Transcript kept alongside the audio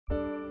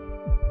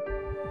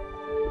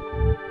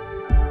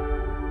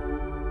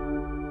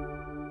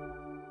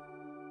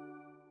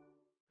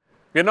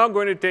We're now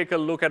going to take a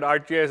look at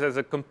ArcGIS as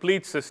a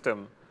complete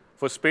system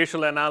for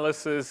spatial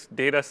analysis,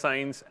 data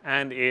science,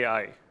 and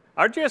AI.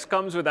 ArcGIS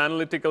comes with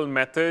analytical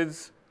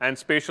methods and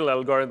spatial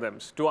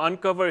algorithms to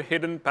uncover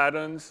hidden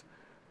patterns,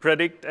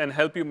 predict, and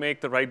help you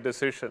make the right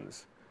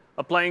decisions,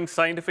 applying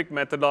scientific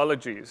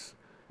methodologies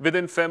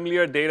within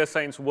familiar data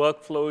science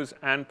workflows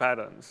and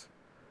patterns.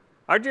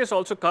 ArcGIS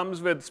also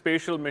comes with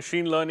spatial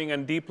machine learning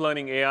and deep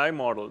learning AI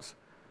models,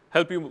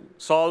 help you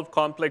solve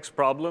complex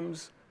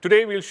problems.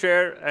 Today, we'll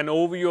share an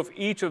overview of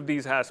each of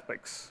these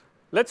aspects.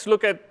 Let's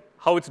look at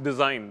how it's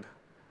designed.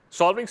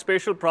 Solving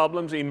spatial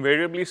problems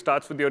invariably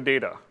starts with your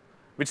data,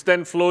 which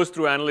then flows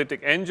through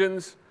analytic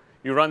engines.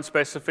 You run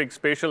specific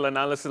spatial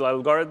analysis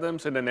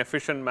algorithms in an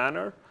efficient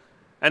manner.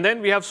 And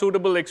then we have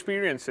suitable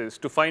experiences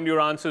to find your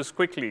answers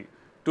quickly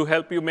to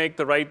help you make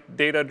the right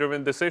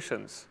data-driven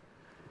decisions.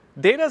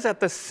 Data is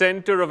at the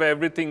center of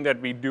everything that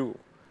we do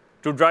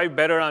to drive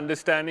better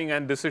understanding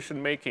and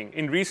decision-making.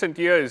 In recent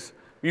years,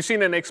 we've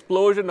seen an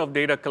explosion of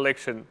data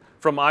collection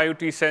from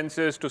IoT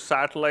sensors to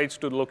satellites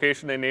to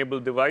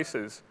location-enabled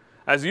devices.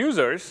 As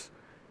users,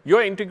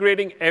 you're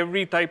integrating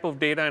every type of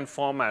data and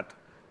format,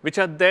 which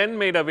are then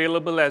made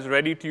available as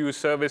ready-to-use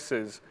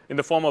services in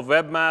the form of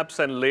web maps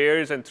and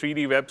layers and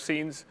 3D web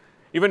scenes,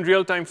 even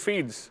real-time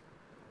feeds,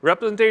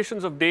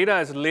 representations of data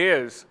as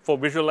layers for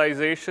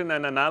visualization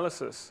and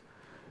analysis.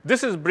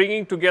 This is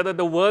bringing together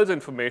the world's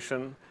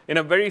information in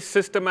a very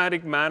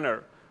systematic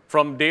manner,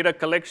 from data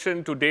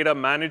collection to data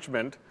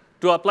management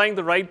to applying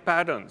the right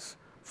patterns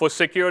for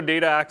secure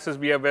data access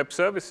via web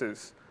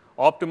services,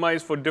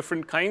 optimized for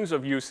different kinds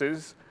of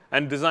uses,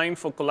 and designed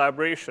for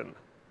collaboration.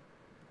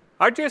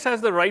 ArcGIS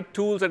has the right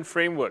tools and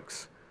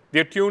frameworks.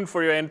 They're tuned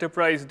for your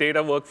enterprise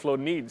data workflow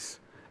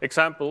needs.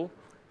 Example,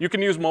 you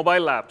can use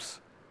mobile apps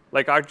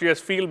like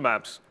ArcGIS Field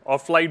Maps or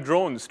fly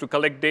drones to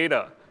collect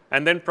data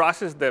and then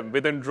process them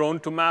within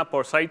Drone to Map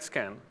or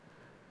SiteScan.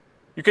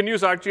 You can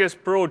use ArcGIS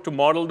Pro to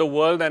model the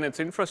world and its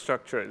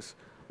infrastructures,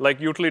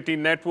 like utility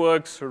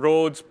networks,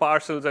 roads,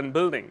 parcels, and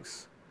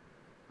buildings.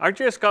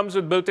 ArcGIS comes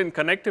with built-in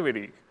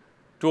connectivity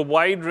to a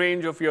wide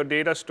range of your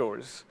data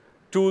stores,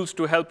 tools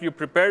to help you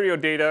prepare your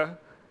data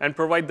and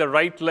provide the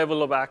right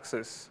level of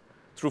access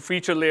through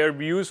feature layer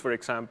views, for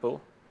example.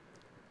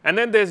 And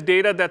then there's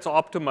data that's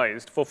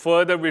optimized for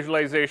further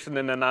visualization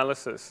and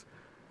analysis.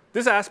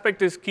 This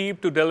aspect is key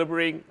to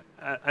delivering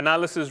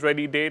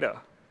analysis-ready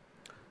data.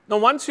 Now,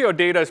 once your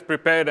data is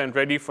prepared and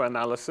ready for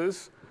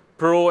analysis,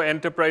 Pro,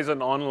 Enterprise,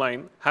 and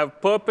Online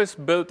have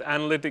purpose-built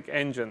analytic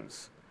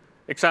engines.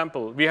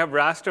 Example, we have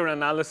raster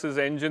analysis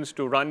engines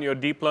to run your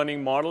deep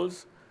learning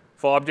models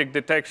for object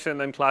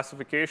detection and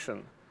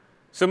classification.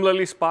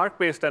 Similarly,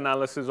 Spark-based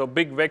analysis of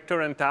big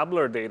vector and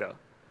tabular data.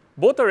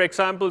 Both are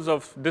examples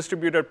of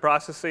distributed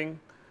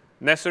processing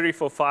necessary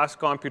for fast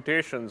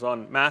computations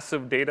on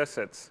massive data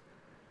sets.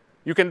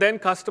 You can then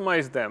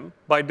customize them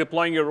by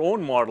deploying your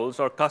own models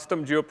or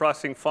custom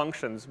geoprocessing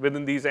functions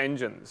within these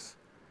engines.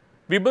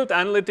 We built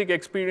analytic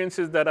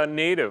experiences that are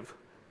native.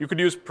 You could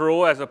use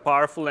Pro as a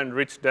powerful and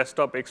rich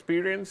desktop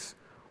experience,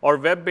 or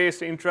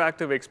web-based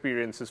interactive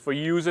experiences for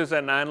users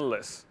and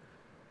analysts,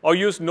 or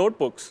use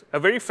notebooks, a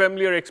very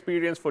familiar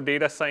experience for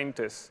data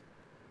scientists.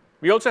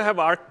 We also have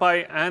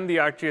ArcPy and the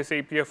ArcGIS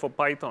API for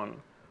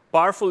Python,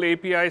 powerful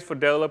APIs for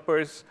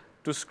developers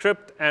to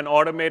script and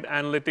automate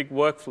analytic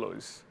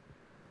workflows.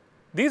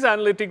 These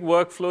analytic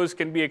workflows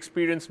can be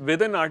experienced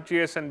within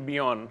ArcGIS and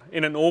beyond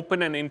in an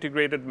open and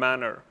integrated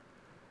manner.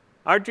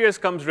 ArcGIS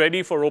comes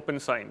ready for open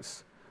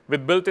science,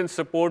 with built-in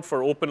support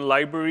for open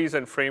libraries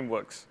and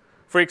frameworks.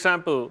 For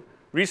example,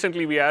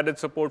 recently we added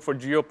support for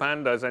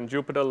GeoPandas and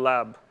Jupyter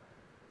Lab.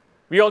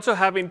 We also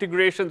have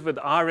integrations with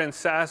R and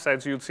SAS,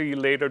 as you'll see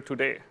later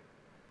today.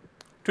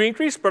 To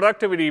increase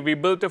productivity, we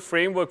built a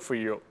framework for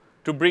you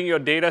to bring your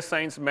data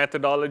science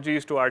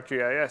methodologies to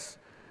ArcGIS,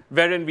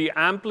 wherein we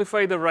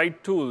amplify the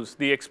right tools,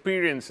 the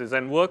experiences,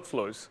 and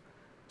workflows,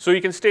 so you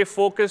can stay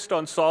focused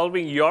on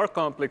solving your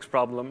complex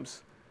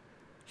problems.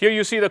 Here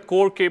you see the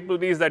core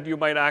capabilities that you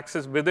might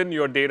access within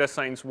your data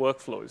science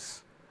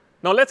workflows.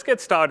 Now let's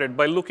get started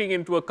by looking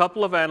into a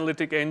couple of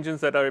analytic engines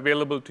that are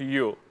available to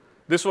you.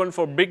 This one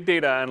for big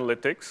data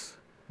analytics.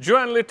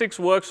 GeoAnalytics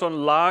works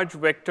on large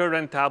vector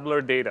and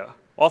tabular data,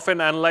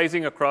 often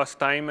analyzing across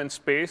time and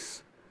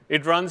space.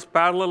 It runs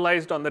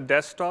parallelized on the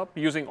desktop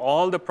using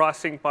all the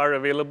processing power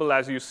available,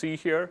 as you see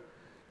here,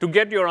 to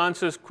get your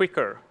answers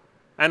quicker.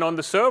 And on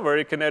the server,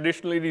 it can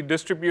additionally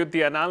distribute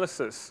the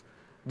analysis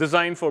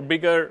designed for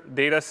bigger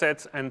data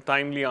sets and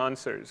timely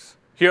answers.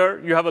 Here,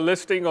 you have a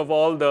listing of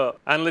all the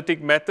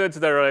analytic methods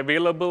that are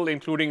available,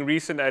 including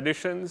recent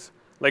additions,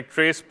 like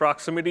trace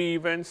proximity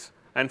events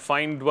and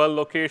find dwell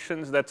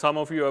locations that some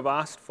of you have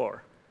asked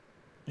for.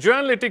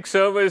 GeoAnalytics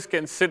servers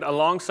can sit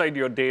alongside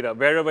your data,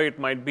 wherever it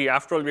might be.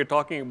 After all, we're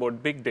talking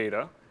about big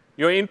data.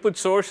 Your input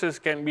sources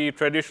can be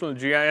traditional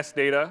GIS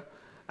data,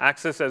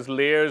 accessed as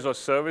layers or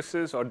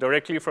services, or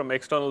directly from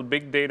external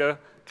big data,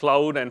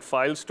 cloud, and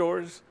file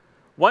stores.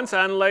 Once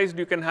analyzed,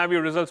 you can have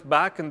your results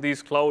back in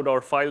these cloud or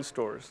file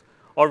stores,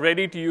 or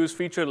ready-to-use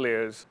feature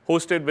layers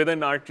hosted within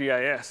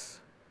ArcGIS.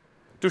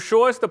 To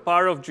show us the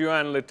power of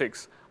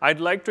GeoAnalytics,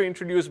 I'd like to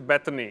introduce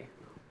Bethany.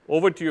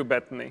 Over to you,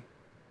 Bethany.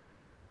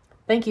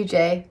 Thank you,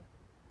 Jay.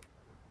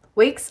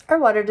 Wakes are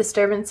water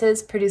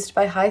disturbances produced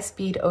by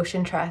high-speed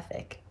ocean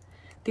traffic.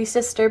 These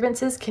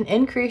disturbances can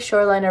increase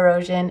shoreline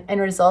erosion and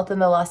result in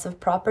the loss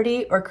of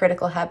property or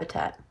critical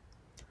habitat.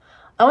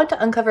 I want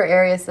to uncover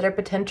areas that are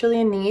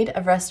potentially in need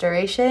of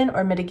restoration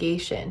or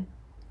mitigation.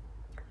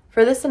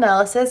 For this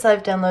analysis,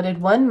 I've downloaded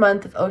 1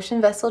 month of ocean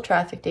vessel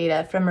traffic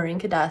data from Marine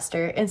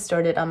Cadastre and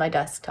stored it on my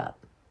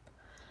desktop.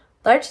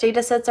 Large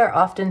datasets are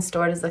often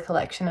stored as a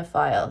collection of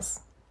files.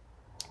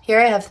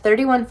 Here I have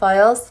 31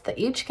 files that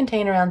each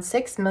contain around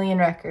 6 million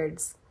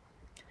records.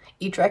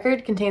 Each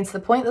record contains the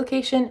point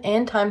location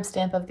and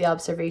timestamp of the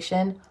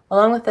observation,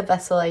 along with the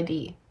vessel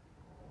ID.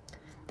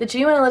 The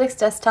GeoAnalytics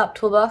desktop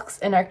toolbox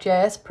in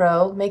ArcGIS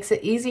Pro makes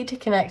it easy to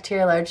connect to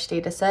your large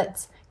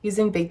datasets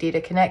using big data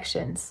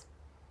connections.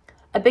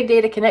 A big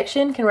data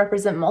connection can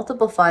represent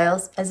multiple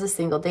files as a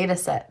single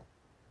dataset.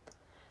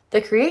 The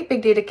Create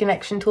Big Data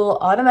Connection tool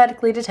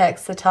automatically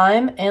detects the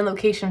time and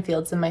location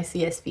fields in my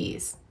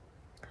CSVs.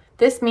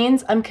 This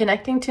means I'm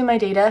connecting to my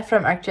data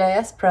from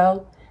ArcGIS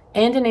Pro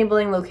and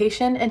enabling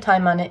location and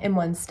time on it in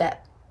one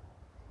step.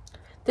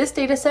 This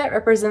dataset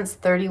represents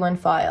 31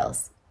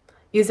 files.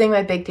 Using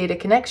my big data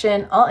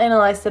connection, I'll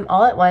analyze them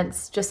all at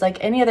once, just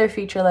like any other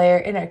feature layer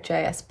in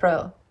ArcGIS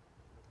Pro.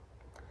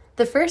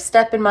 The first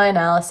step in my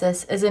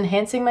analysis is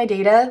enhancing my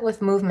data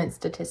with movement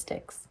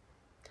statistics.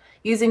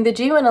 Using the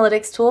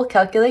GeoAnalytics tool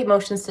Calculate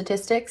Motion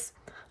Statistics,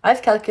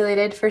 I've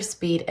calculated for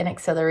speed and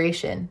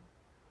acceleration.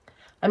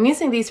 I'm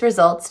using these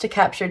results to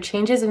capture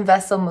changes in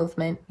vessel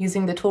movement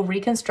using the tool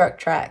Reconstruct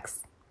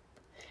Tracks.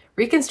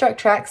 Reconstruct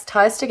Tracks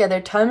ties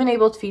together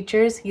time-enabled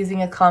features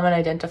using a common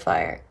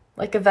identifier,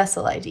 like a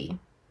vessel ID.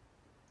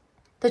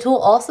 The tool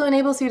also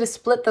enables you to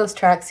split those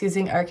tracks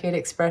using arcade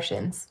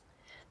expressions.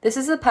 This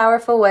is a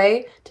powerful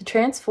way to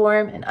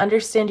transform and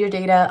understand your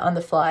data on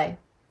the fly.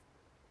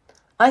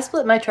 I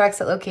split my tracks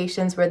at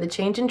locations where the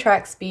change in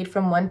track speed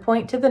from one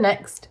point to the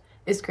next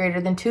is greater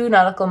than 2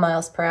 nautical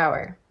miles per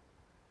hour.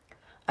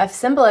 I've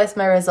symbolized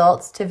my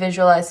results to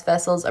visualize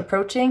vessels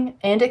approaching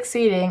and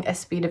exceeding a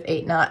speed of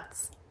 8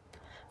 knots.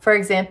 For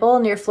example,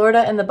 near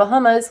Florida and the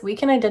Bahamas, we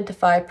can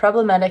identify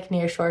problematic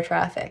nearshore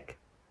traffic.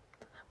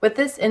 With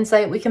this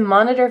insight, we can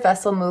monitor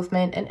vessel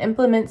movement and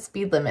implement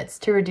speed limits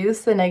to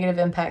reduce the negative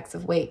impacts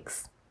of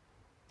wakes.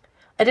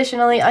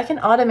 Additionally, I can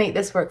automate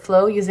this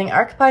workflow using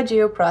ArcPy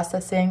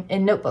geoprocessing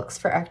in notebooks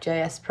for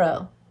ArcGIS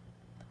Pro.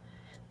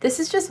 This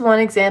is just one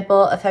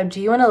example of how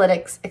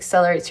GeoAnalytics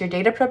accelerates your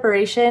data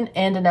preparation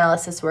and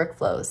analysis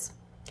workflows.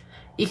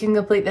 You can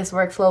complete this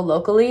workflow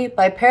locally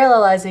by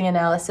parallelizing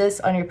analysis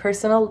on your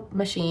personal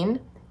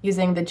machine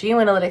using the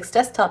GeoAnalytics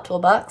desktop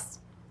toolbox,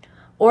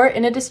 or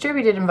in a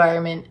distributed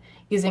environment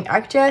using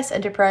ArcGIS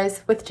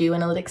Enterprise with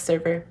GeoAnalytics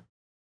Server.